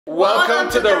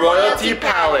Welcome to the Royalty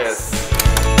Palace.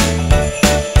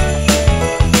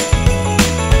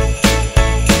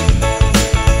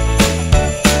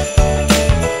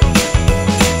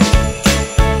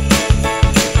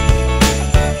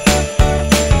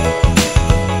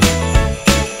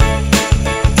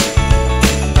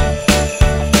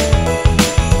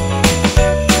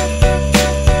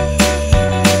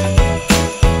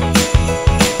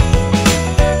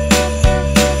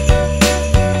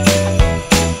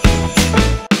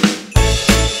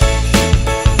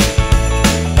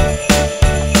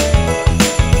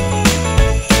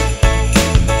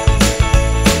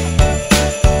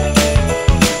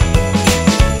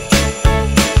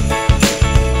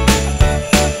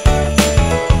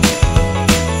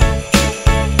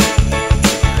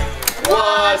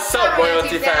 What's up,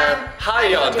 Royalty fam? How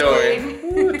y'all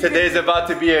doing? Today's about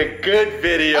to be a good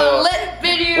video. A lit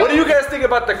video. What do you guys think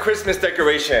about the Christmas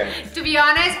decoration? To be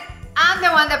honest, I'm the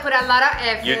one that put a lot of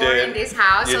effort in this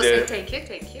house. You so did. say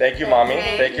thank you. Thank you, mommy.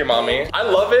 Thank you, mommy. I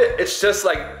love it. It's just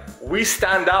like we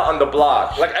stand out on the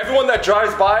block. Like everyone that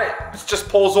drives by just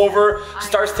pulls over,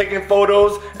 starts taking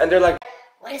photos, and they're like,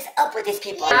 what is up with these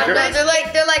people? They're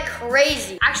like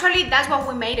crazy. Actually, that's what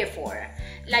we made it for.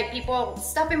 Like people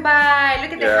stopping by,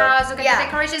 look at the house, look at the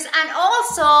decorations, and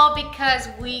also because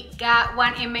we got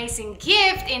one amazing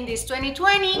gift in this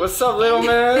 2020. What's up, little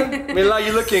man? Mila,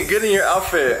 you looking good in your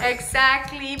outfit.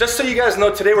 Exactly. Just so you guys know,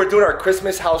 today we're doing our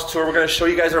Christmas house tour. We're gonna show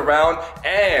you guys around,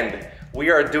 and we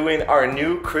are doing our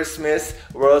new Christmas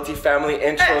Royalty Family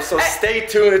intro. So stay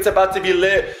tuned, it's about to be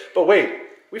lit. But wait,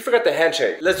 we forgot the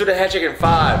handshake. Let's do the handshake in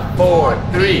 5, 4,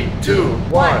 3, 2,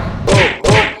 1. Boom,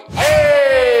 boom.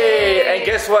 Hey! And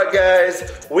guess what,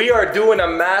 guys? We are doing a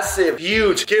massive,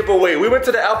 huge giveaway. We went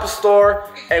to the Apple store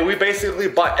and we basically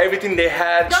bought everything they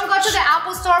had. Don't go to the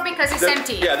Apple store because it's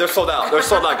empty. Yeah, they're sold out. They're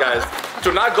sold out, guys.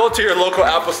 Do not go to your local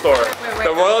Apple store. Wait.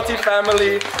 The Royalty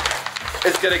family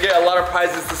is gonna get a lot of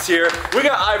prizes this year. We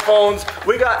got iPhones,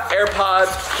 we got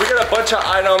AirPods, we got a bunch of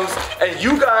items, and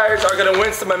you guys are gonna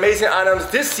win some amazing items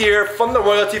this year from the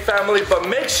Royalty family, but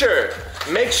make sure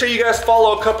you guys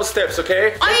follow a couple steps,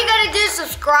 okay? All you gotta do is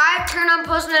subscribe, turn on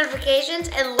post notifications,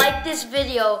 and like this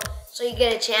video so you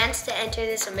get a chance to enter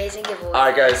this amazing giveaway.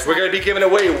 Alright guys, we're gonna be giving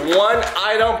away one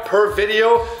item per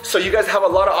video, so you guys have a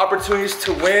lot of opportunities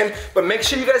to win, but make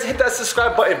sure you guys hit that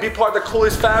subscribe button, be part of the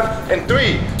coolest fam. In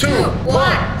 3, 2,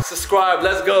 1, subscribe,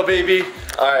 let's go baby.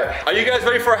 Alright, are you guys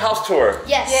ready for a house tour?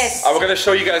 Yes. Alright, we're gonna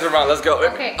show you guys around, let's go.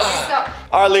 Okay, let's go.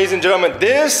 Alright ladies and gentlemen,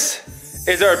 this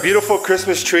is our beautiful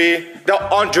Christmas tree that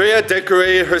Andrea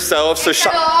decorated herself. So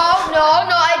No,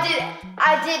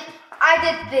 I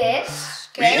did this.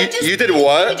 Okay. You did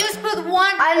what? You just put one. No.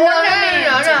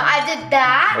 I did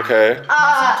that. Okay.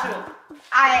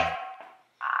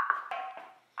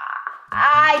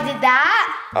 I did that.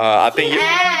 I think you.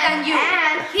 And you.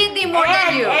 He did more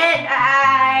than you. And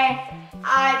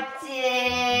I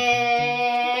did.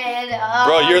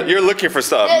 Bro, you're looking for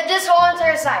stuff. This whole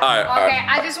entire side. Okay,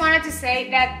 I just wanted to say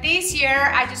that this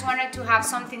year I just wanted to have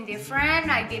something different.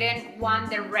 I didn't want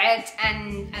the red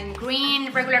and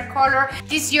green regular color.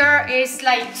 This year is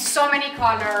like so many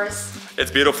colors.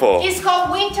 It's beautiful. It's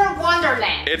called Winter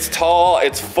Wonderland. It's tall,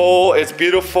 it's full, it's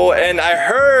beautiful, and I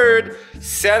heard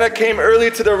Santa came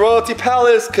early to the Royalty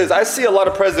Palace because I see a lot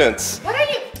of presents. What are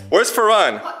you? Where's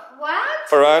Farhan? What?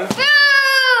 Farhan?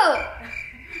 No!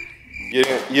 You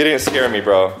didn't scare me,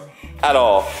 bro. At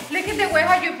all. Look at the way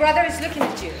how your brother is looking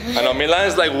at you. I know,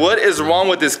 Milan's like, what is wrong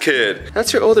with this kid?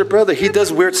 That's your older brother. He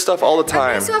does weird stuff all the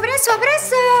time.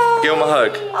 Abrazo. Give him a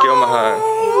hug. Give him a hug.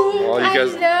 Oh, you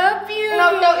guys. I love you.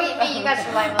 No, you guys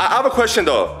are lying. I have a question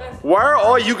though. Why are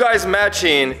all you guys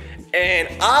matching and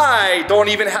I don't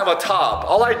even have a top?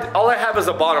 All I have is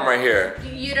a bottom right here.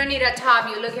 You don't need a top.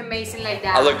 You look amazing like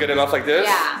that. I look good enough like this?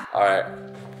 Yeah. All right.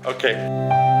 Okay.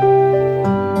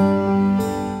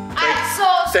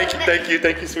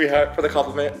 Thank you, sweetheart, for the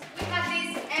compliment. We have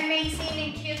this amazing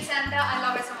and cute Santa. I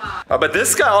love it so much. But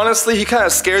this guy, honestly, he kind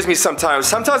of scares me sometimes.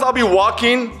 Sometimes I'll be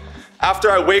walking after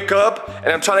I wake up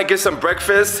and I'm trying to get some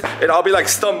breakfast and I'll be like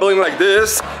stumbling like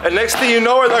this. And next thing you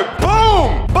know, we're like,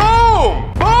 boom,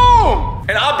 boom, boom.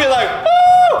 And I'll be like,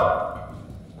 woo!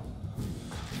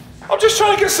 I'm just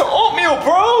trying to get some oatmeal,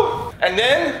 bro. And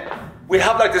then we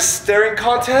have like this staring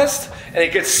contest and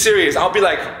it gets serious. I'll be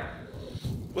like,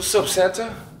 what's up,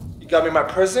 Santa? You got me my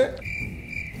present?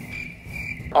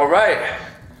 All right.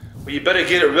 Well, you better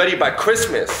get it ready by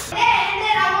Christmas. And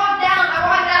then I walked down.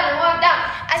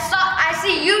 I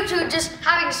see you two just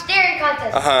having a staring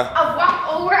contest. I walk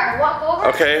over.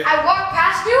 Okay. I walk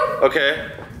past you. Okay.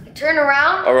 I turn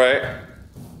around. All right.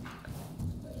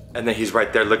 And then he's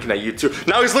right there looking at you too.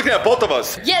 Now he's looking at both of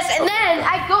us. Yes, and then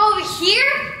I go over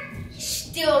here, he's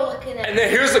still looking at me. And then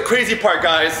here's the crazy part,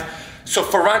 guys. So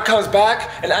Ferran comes back,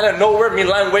 and out of nowhere,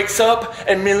 Milan wakes up,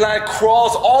 and Milan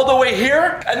crawls all the way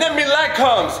here, and then Milan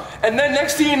comes. And then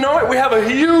next thing you know it, we have a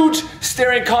huge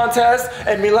staring contest,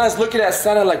 and Milan's looking at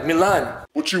Santa like, Milan.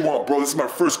 What you want, bro? This is my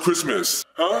first Christmas.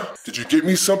 Huh? Did you get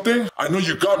me something? I know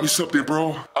you got me something,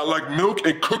 bro. I like milk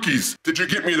and cookies. Did you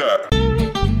get me that?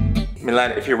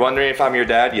 Milan, if you're wondering if I'm your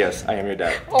dad, yes, I am your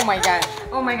dad. Oh my god.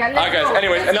 Oh my god. Alright guys,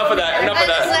 anyways, enough of that, enough of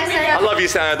that. I love you,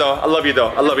 Santa, though. I love you,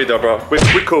 though, bro. We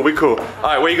cool, we cool.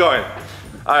 Alright, where you going?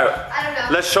 Alright, I don't know.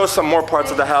 let's show some more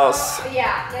parts of the house.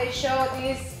 Yeah, let's show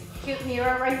this cute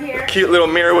mirror right here. Cute little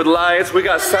mirror with lights. We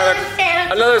got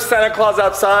another Santa Claus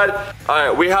outside.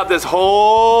 Alright, we have this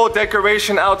whole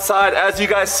decoration outside, as you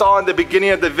guys saw in the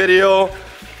beginning of the video.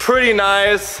 Pretty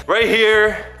nice. Right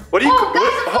here. What do you...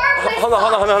 Hold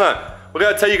on. We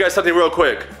gotta tell you guys something real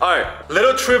quick. Alright,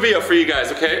 little trivia for you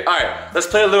guys, okay? Alright, let's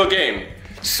play a little game.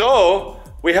 So,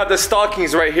 we have the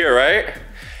stockings right here, right?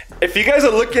 If you guys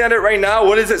are looking at it right now,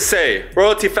 what does it say?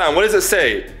 Royalty fam, what does it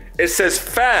say? It says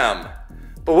fam.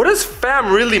 But what does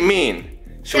fam really mean?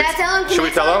 Should we tell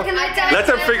them? Let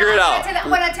them figure it out.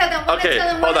 Okay,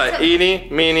 hold on. Eeny,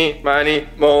 meeny, miny,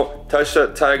 mo, touch the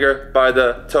tiger by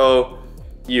the toe,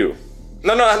 you.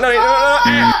 No,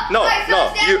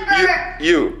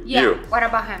 you. What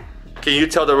about him? Can you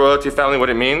tell the royalty family what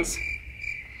it means?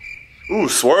 Ooh,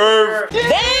 swerve.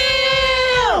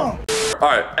 Damn!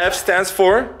 Alright, F stands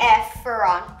for? F,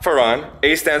 Ferran. Ferran.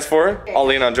 A stands for?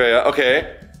 Ollie and Andrea.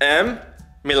 Okay. M?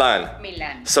 Milan.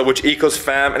 So which equals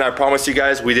fam, and I promise you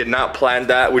guys, we did not plan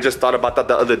that. We just thought about that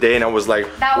the other day, and I was like,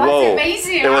 that was whoa.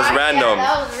 Amazing, it was right? random. Yeah,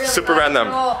 that was really super random.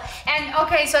 Cool. And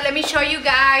okay, so let me show you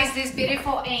guys this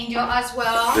beautiful angel as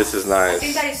well. This is nice. I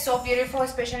think that is so beautiful,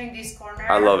 especially in this corner.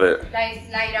 I love it.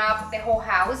 Light up the whole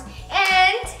house.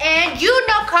 And you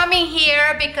not coming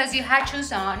here because you had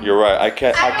shoes on. You're right. I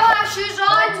can't. I don't have shoes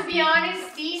on, to be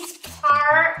honest. This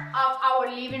part of our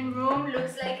living room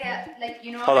looks like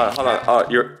you know. Hold on. Oh,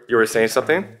 you were saying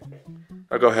something?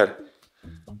 Oh, go ahead.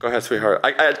 Go ahead, sweetheart.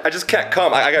 I just can't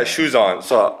come. I got shoes on,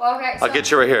 so okay, I'll get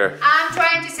you right here. I'm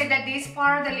trying to say that this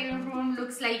part of the living room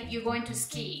looks like you're going to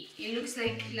ski. It looks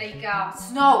like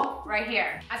snow right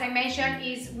here. As I mentioned,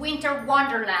 is Winter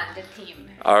Wonderland the theme.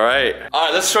 All right,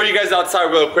 let's show you guys outside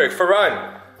real quick.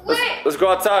 Ferran, let's go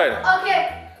outside.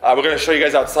 Okay. We're gonna show you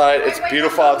guys outside. It's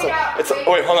beautiful outside.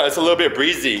 Wait, hold on. It's a little bit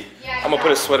breezy. Yeah, I'm gonna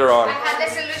put a sweater on. I had the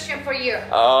solution for you.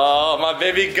 Oh, my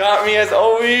baby got me as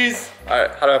always. All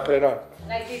right, how do I put it on?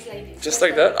 Like this. Just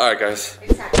like that? All right, guys.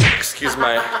 Exactly. Excuse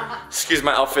my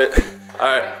outfit. All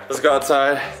right, let's go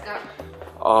outside. Let's go.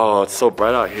 Oh, it's so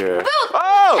bright out here.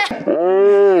 Oh!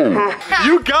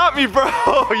 You got me, bro.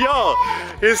 Yo,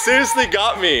 you seriously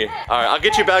got me. All right, I'll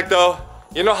get you back though.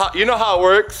 You know how it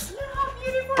works,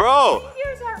 bro.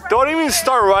 Don't even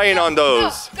start writing on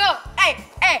those. Go. Hey,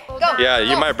 go. Yeah,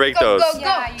 you might break those.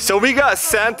 Go. So we got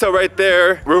Santa right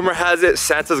there. Rumor has it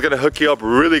Santa's gonna hook you up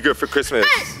really good for Christmas.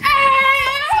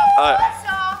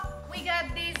 Also, we got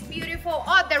these beautiful,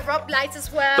 the rope lights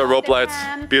as well. The rope lights,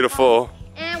 beautiful.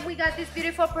 And we got these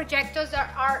beautiful projectors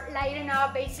that are lighting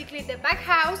up basically the back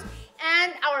house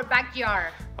and our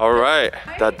backyard. All right,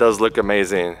 that does look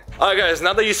amazing. All right, guys,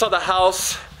 now that you saw the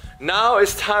house, now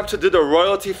it's time to do the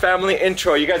royalty family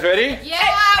intro. You guys ready? Yeah,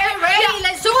 we're ready.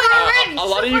 Let's do it. A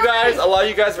lot of you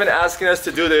guys been asking us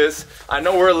to do this. I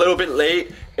know we're a little bit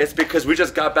late. It's because we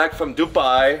just got back from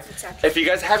Dubai. Exactly. If you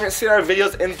guys haven't seen our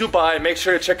videos in Dubai, make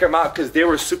sure to check them out because they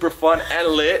were super fun and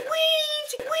lit.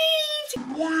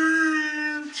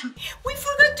 We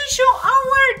forgot to show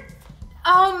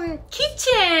our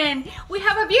kitchen. We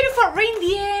have a beautiful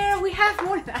reindeer. We have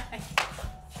more lights.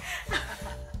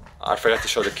 I forgot to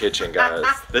show the kitchen, guys.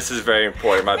 This is very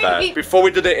important, my bad. Before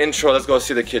we do the intro, let's go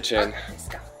see the kitchen. Let's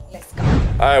go.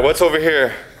 All right, what's over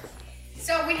here?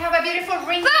 So we have a beautiful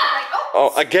reindeer.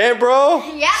 Oh, again, bro?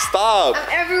 Yeah. Stop. I'm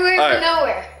everywhere and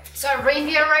nowhere. So a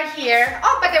reindeer right here.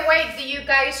 Oh, by the way, do you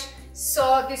guys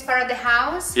saw this part of the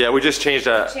house? Yeah, we just changed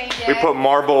that. We put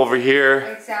marble over here.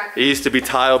 Exactly. It used to be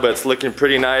tile, but it's looking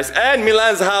pretty nice. And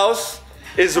Milan's house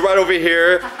is right over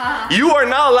here. You are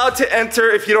not allowed to enter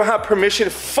if you don't have permission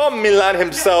from Milan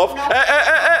himself. No.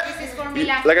 This is for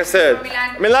Milan. Like I said,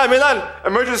 Milan,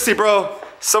 emergency, bro.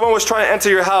 Someone was trying to enter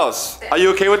your house. Are you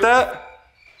okay with that?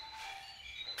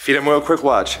 Feed him real quick,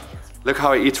 watch. Look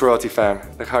how he eats, royalty fam.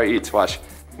 Look how he eats, watch.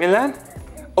 Milan,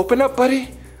 open up,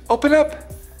 buddy. Open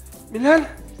up. Milan.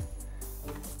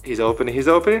 He's opening.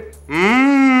 Mmm.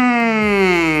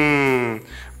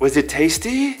 Was it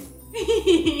tasty?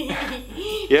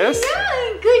 Yes?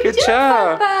 Yeah, good Good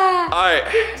job. Papa. All right.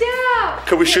 Good job.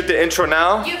 Could we shoot the intro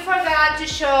now? You forgot to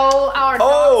show our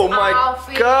Oh dog's my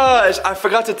outfit. gosh, I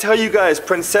forgot to tell you guys,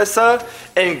 Princessa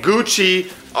and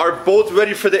Gucci are both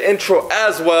ready for the intro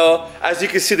as well. As you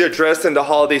can see, they're dressed in the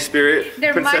holiday spirit.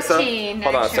 They're Princessa, matching.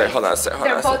 hold on a sec, hold on a sec, hold on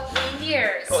They're a sec. both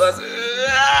reindeers. Hold on a sec.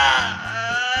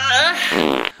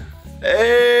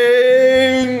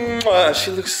 Hey, mwah,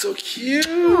 she looks so cute.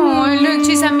 Oh, look,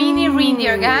 she's a mini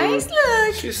reindeer, guys.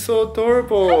 Look. She's so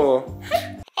adorable.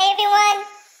 Hey everyone,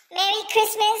 Merry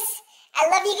Christmas. I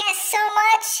love you guys so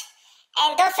much.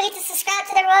 And don't forget to subscribe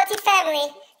to the Royalty family.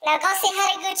 Now go say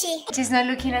hi to Gucci. She's not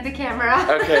looking at the camera.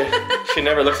 Okay, she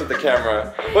never looks at the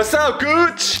camera. What's up,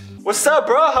 Gooch? What's up,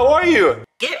 bro? How are you?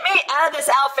 Get me out of this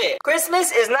outfit.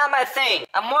 Christmas is not my thing.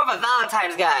 I'm more of a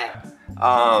Valentine's guy.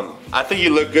 I think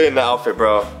you look good in the outfit,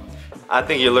 bro. I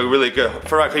think you look really good.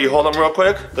 Farah, can you hold him real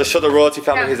quick? Let's show the Royalty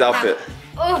family his outfit.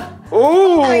 Oh,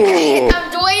 Ooh!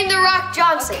 I'm Dwayne The Rock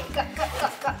Johnson.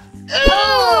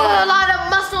 Oh, a lot of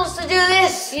muscles to do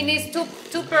this. He needs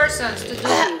two persons to do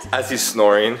this. As he's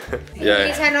snoring. He's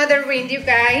Yeah. another reindeer,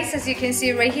 guys, as you can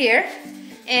see right here.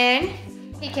 And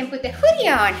he can put the hoodie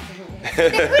on.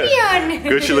 The hoodie on.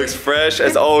 Gucci looks fresh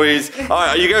as always.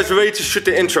 Alright, are you guys ready to shoot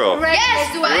the intro? Right,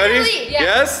 Yes, let's do it. Ready? Yeah.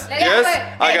 Yes? Let's do Yes?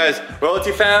 it. Alright guys,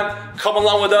 Royalty fam, come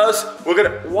along with us. We're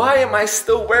gonna, why am I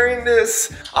still wearing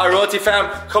this? Alright, Royalty fam,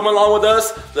 come along with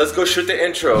us. Let's go shoot the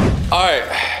intro. Alright,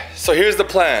 so here's the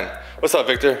plan. What's up,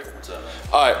 Victor? What's up?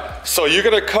 Alright, so you're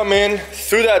gonna come in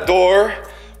through that door.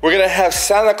 We're gonna have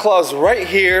Santa Claus right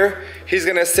here. He's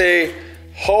gonna say,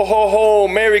 ho ho ho,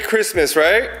 Merry Christmas,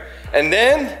 right? And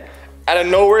then, out of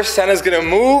nowhere, Santa's gonna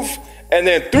move. And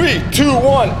then 3, 2,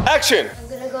 1, action! I'm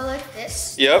gonna go like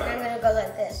this. Yep. I'm gonna go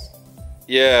like this.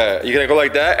 Yeah, you're gonna go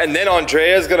like that, and then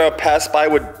Andrea's gonna pass by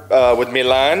with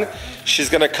Milan. She's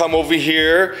gonna come over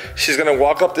here. She's gonna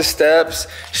walk up the steps.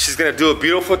 She's gonna do a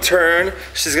beautiful turn.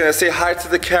 She's gonna say hi to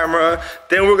the camera.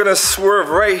 Then we're gonna swerve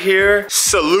right here.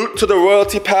 Salute to the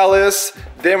Royalty Palace.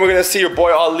 Then we're gonna see your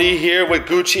boy Ali here with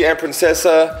Gucci and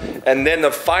Princessa. And then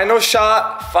the final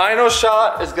shot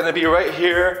is gonna be right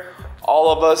here. All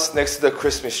of us next to the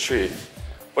Christmas tree.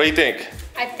 What do you think?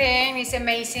 I think it's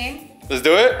amazing. Let's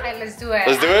do it? Alright, let's do it.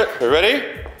 Let's do it. You ready?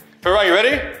 Farah, you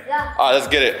ready? Yeah. All right, let's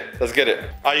get it. Let's get it.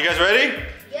 Are you guys ready?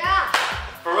 Yeah.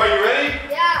 Farah, you ready?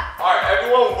 Yeah. All right,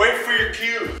 everyone, wait for your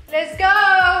cue. Let's go.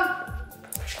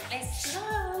 Let's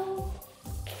go.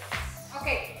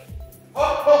 Okay. Ho,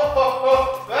 ho, ho, ho.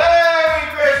 Merry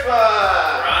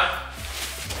Christmas! Ron?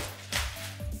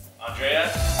 Andrea?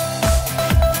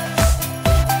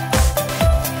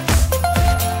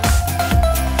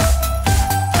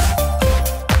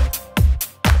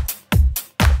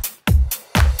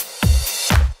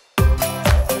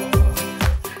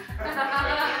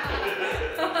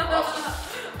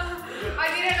 I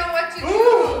didn't know what to do.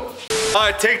 All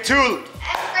right, take 2.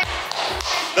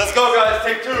 Let's go, guys.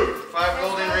 Take 2. 5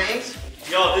 golden rings?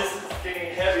 Yo, this is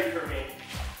getting heavy for me.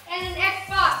 And an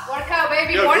Xbox. Work out,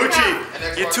 baby. Yo, work out.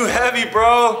 Gucci, you're too heavy,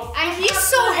 bro. And he's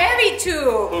so heavy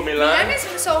too. Who, Milan? Milan is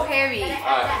so heavy. All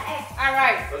right, All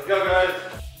right. let's go, guys.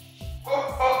 Ho,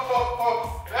 ho, ho,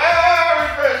 ho. Merry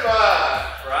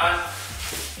Christmas! Ron?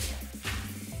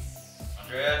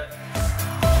 Andrea?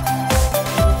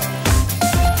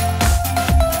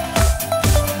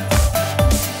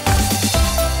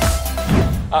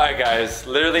 All right, guys.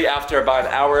 Literally after about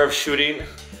an hour of shooting,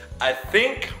 I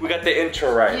think we got the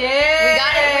intro right. Yes. We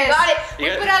got it. We got it. We You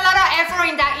got- put a lot of effort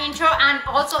in that intro, and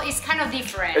also it's kind of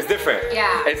different. It's different.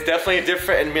 Yeah. It's definitely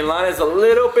different, and Milan is a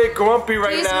little bit grumpy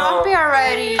right He's now. grumpy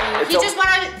already. He a- just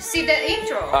wanna see the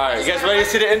intro. All right, you guys ready to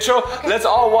see the intro? Let's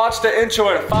all watch the intro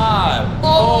in 5,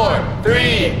 4,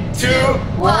 3, 2,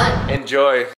 1.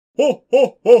 enjoy. Ho,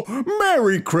 ho, ho!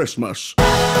 Merry Christmas!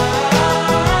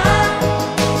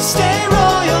 Stay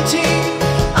royalty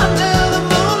under the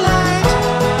moonlight.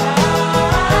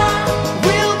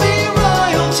 We'll be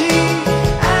royalty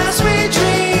as we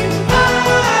dream.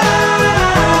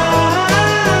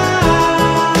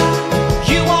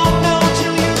 You won't know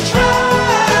till you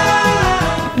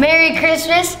try. Merry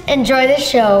Christmas. Enjoy the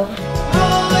show.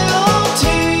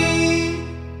 Royalty.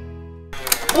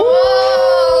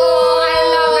 Oh, I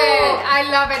love it. I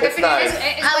love it. It's Definitely,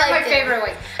 nice. it's I one of my liked it. favorite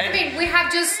ones. I mean, we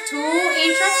have just 2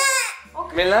 intros.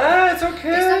 Okay. Milan, it's okay.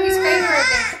 It's not his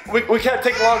favorite. We can't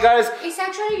take long, guys. It's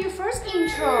actually your first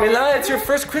intro. Milan, it's your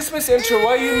first Christmas intro.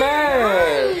 Why are you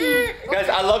mad? Guys,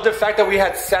 I love the fact that we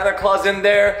had Santa Claus in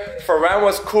there. Farhan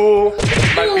was cool.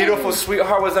 My beautiful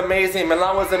sweetheart was amazing.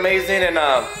 Milan was amazing. And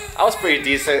I was pretty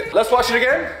decent. Let's watch it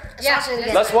again. Yeah.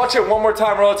 Let's watch it one more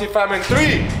time, Royalty Fam. In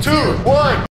 3, 2,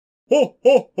 1. Ho,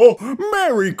 ho, ho!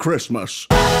 Merry Christmas!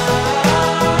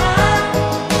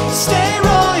 stay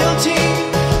royalty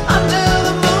under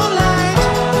the moonlight.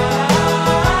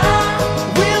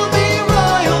 We'll be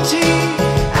royalty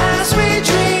as we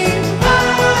dream.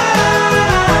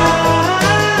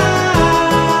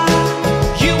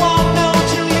 You won't know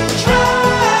till you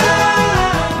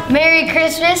try. Merry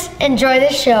Christmas. Enjoy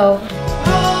the show.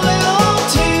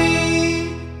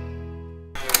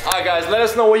 Alright guys, let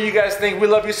us know what you guys think. We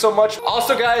love you so much.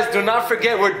 Also guys, do not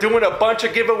forget we're doing a bunch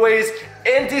of giveaways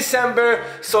in December.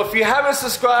 So if you haven't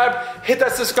subscribed, hit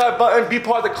that subscribe button. Be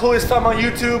part of the coolest time on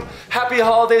YouTube. Happy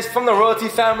holidays from the Royalty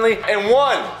family. And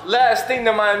one last thing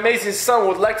that my amazing son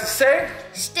would like to say.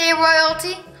 Stay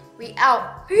royalty. We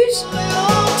out. Peace.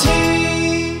 Royalty.